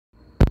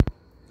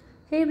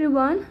Hey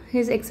everyone,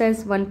 here's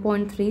exercise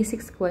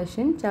 1.36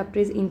 question. Chapter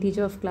is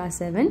integer of class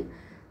 7.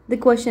 The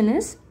question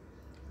is,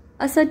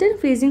 a certain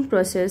freezing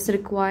process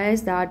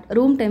requires that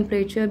room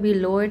temperature be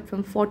lowered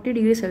from 40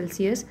 degrees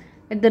Celsius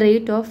at the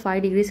rate of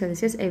 5 degrees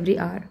Celsius every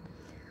hour.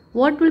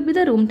 What will be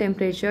the room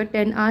temperature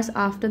 10 hours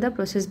after the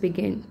process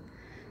begins?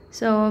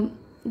 So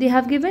they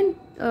have given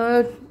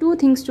two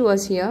things to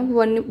us here.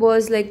 One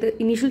was like the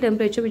initial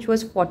temperature, which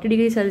was 40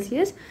 degrees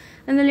Celsius,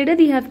 and then later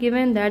they have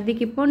given that they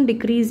keep on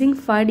decreasing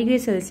 5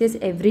 degrees Celsius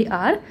every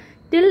hour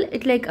till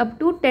it like up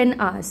to 10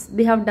 hours.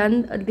 They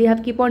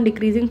have keep on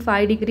decreasing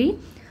 5 degree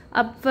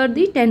up for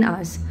the 10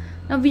 hours.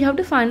 Now we have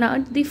to find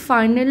out the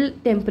final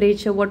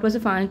temperature. What was the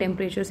final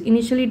temperature?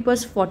 Initially it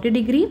was 40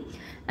 degree,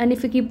 and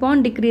if you keep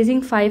on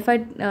decreasing 5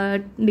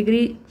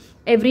 degree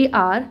every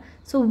hour,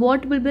 so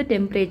what will be the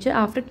temperature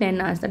after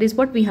 10 hours? That is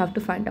what we have to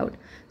find out.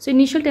 So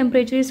initial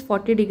temperature is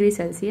 40 degrees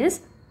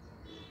Celsius,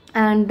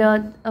 and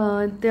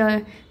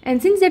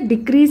since they're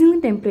decreasing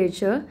the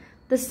temperature,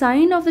 the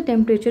sign of the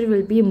temperature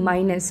will be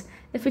minus.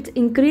 If it's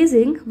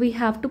increasing, we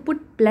have to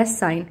put plus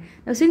sign.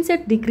 Now since they're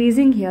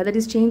decreasing here, that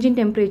is change in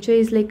temperature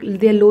is like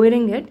they're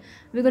lowering it,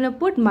 we're gonna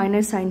put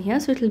minus sign here,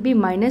 so it will be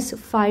minus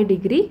 5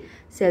 degree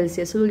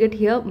Celsius. So we'll get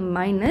here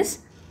minus,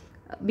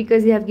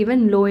 because they have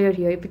given lower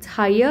here. If it's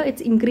higher,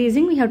 it's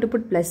increasing, we have to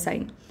put plus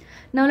sign.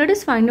 Now let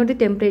us find out the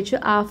temperature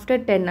after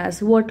 10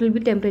 hours. What will be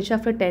temperature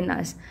after 10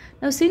 hours?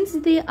 Now since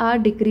they are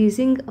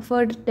decreasing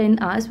for 10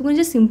 hours, we're going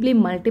to just simply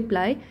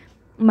multiply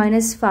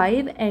minus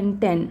 5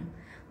 and 10.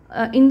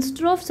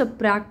 Instead of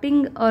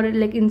subtracting, or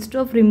like instead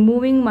of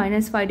removing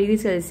minus 5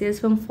 degrees Celsius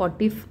from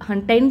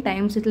 10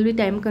 times, it will be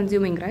time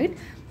consuming, right?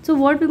 So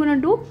what we're going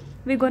to do,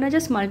 we're going to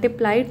just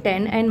multiply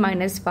 10 and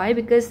minus 5,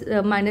 because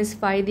minus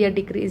 5 they are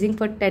decreasing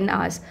for 10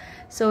 hours.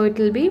 So it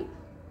will be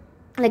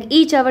like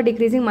each hour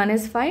decreasing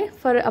minus 5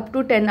 for up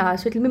to 10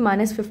 hours. So it will be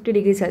minus 50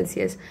 degrees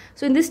Celsius.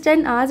 So in this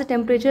 10 hours, the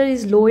temperature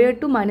is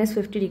lowered to minus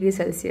 50 degrees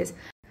Celsius.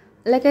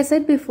 Like I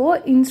said before,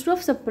 instead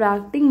of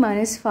subtracting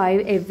minus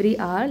 5 every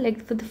hour,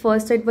 like for the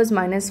first it was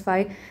minus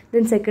 5,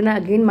 then second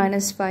again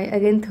minus 5,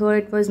 again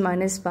third it was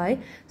minus 5,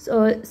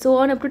 so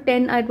on up to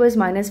 10 it was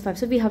minus 5.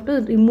 So we have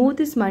to remove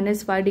this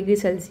minus 5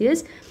 degrees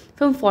Celsius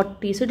from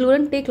 40, so it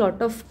wouldn't take a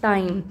lot of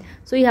time.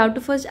 So you have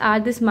to first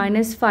add this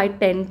minus 5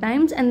 10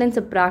 times and then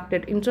subtract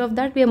it. Instead of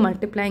that, we are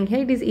multiplying here.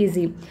 It is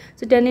easy.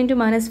 So 10 into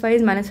minus 5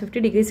 is minus 50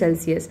 degrees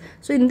Celsius.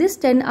 So in this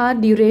 10 hour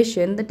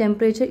duration, the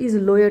temperature is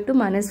lowered to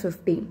minus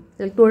 50.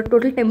 The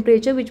total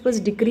temperature which was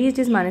decreased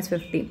is minus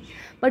 50.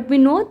 But we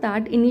know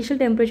that initial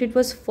temperature it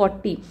was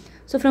 40.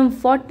 So from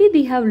 40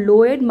 they have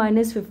lowered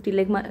minus 50,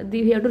 like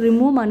we have to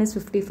remove minus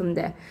 50 from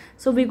there.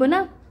 So we're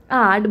gonna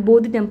add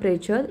both the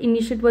temperature.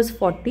 Initially it was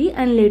 40,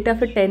 and later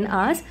after 10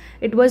 hours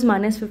it was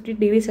minus 50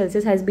 degrees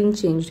Celsius has been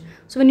changed.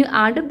 So when you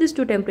add up these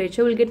two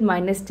temperature, we'll get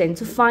minus 10.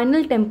 So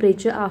final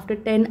temperature after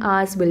 10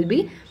 hours will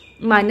be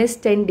minus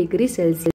 10 degrees Celsius.